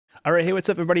All right, hey, what's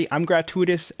up, everybody? I'm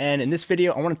GratuiTous, and in this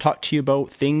video, I want to talk to you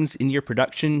about things in your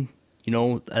production,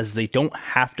 as they don't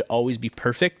have to always be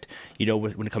perfect,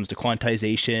 when it comes to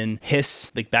quantization,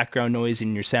 hiss, like background noise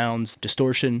in your sounds,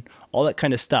 distortion, all that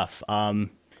kind of stuff.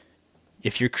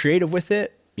 If you're creative with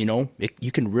it,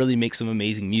 you can really make some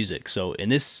amazing music. So in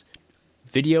this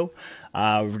video,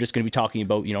 we're just going to be talking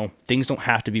about, things don't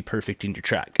have to be perfect in your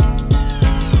track.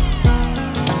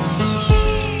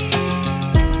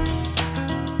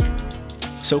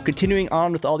 So continuing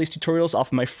on with all these tutorials off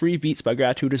of my Free Beats by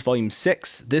GratuiTous Volume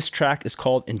 6, this track is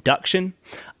called Induction.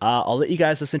 I'll let you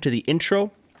guys listen to the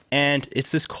intro, and it's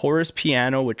this chorus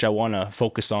piano which I want to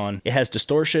focus on. It has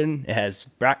distortion, it has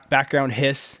background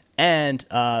hiss, and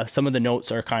some of the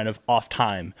notes are kind of off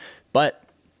time. But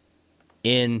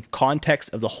in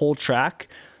context of the whole track,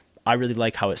 I really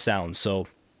like how it sounds. So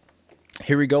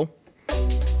here we go.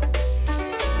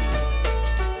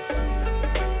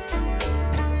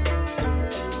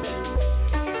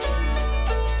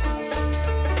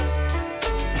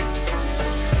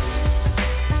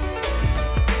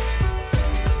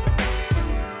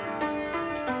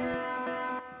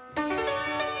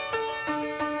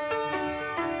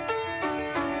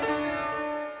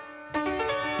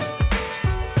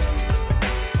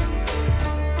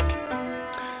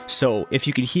 So if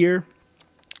you can hear,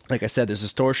 like I said, there's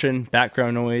distortion,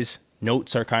 background noise,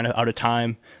 notes are kind of out of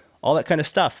time, all that kind of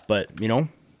stuff. But,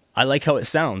 I like how it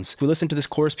sounds. If we listen to this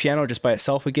chorus piano just by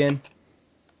itself again.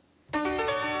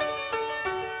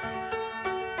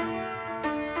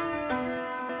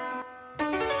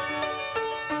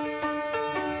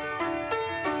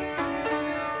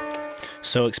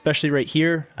 So especially right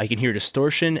here, I can hear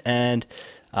distortion, and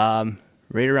right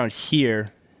around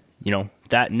here,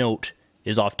 that note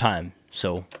is off time.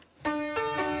 So,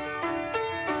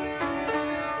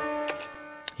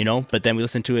 but then we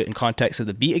listen to it in context of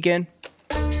the beat again.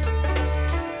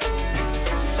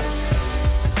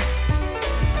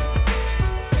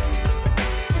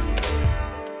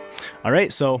 All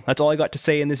right, so that's all I got to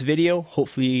say in this video.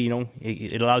 Hopefully,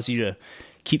 it allows you to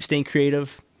keep staying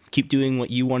creative, keep doing what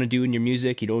you want to do in your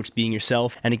music, just being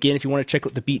yourself. And again, if you want to check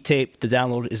out the beat tape, the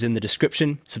download is in the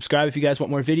description. Subscribe if you guys want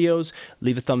more videos,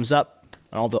 leave a thumbs up,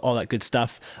 all that good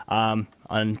stuff. And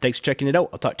thanks for checking it out.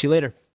 I'll talk to you later.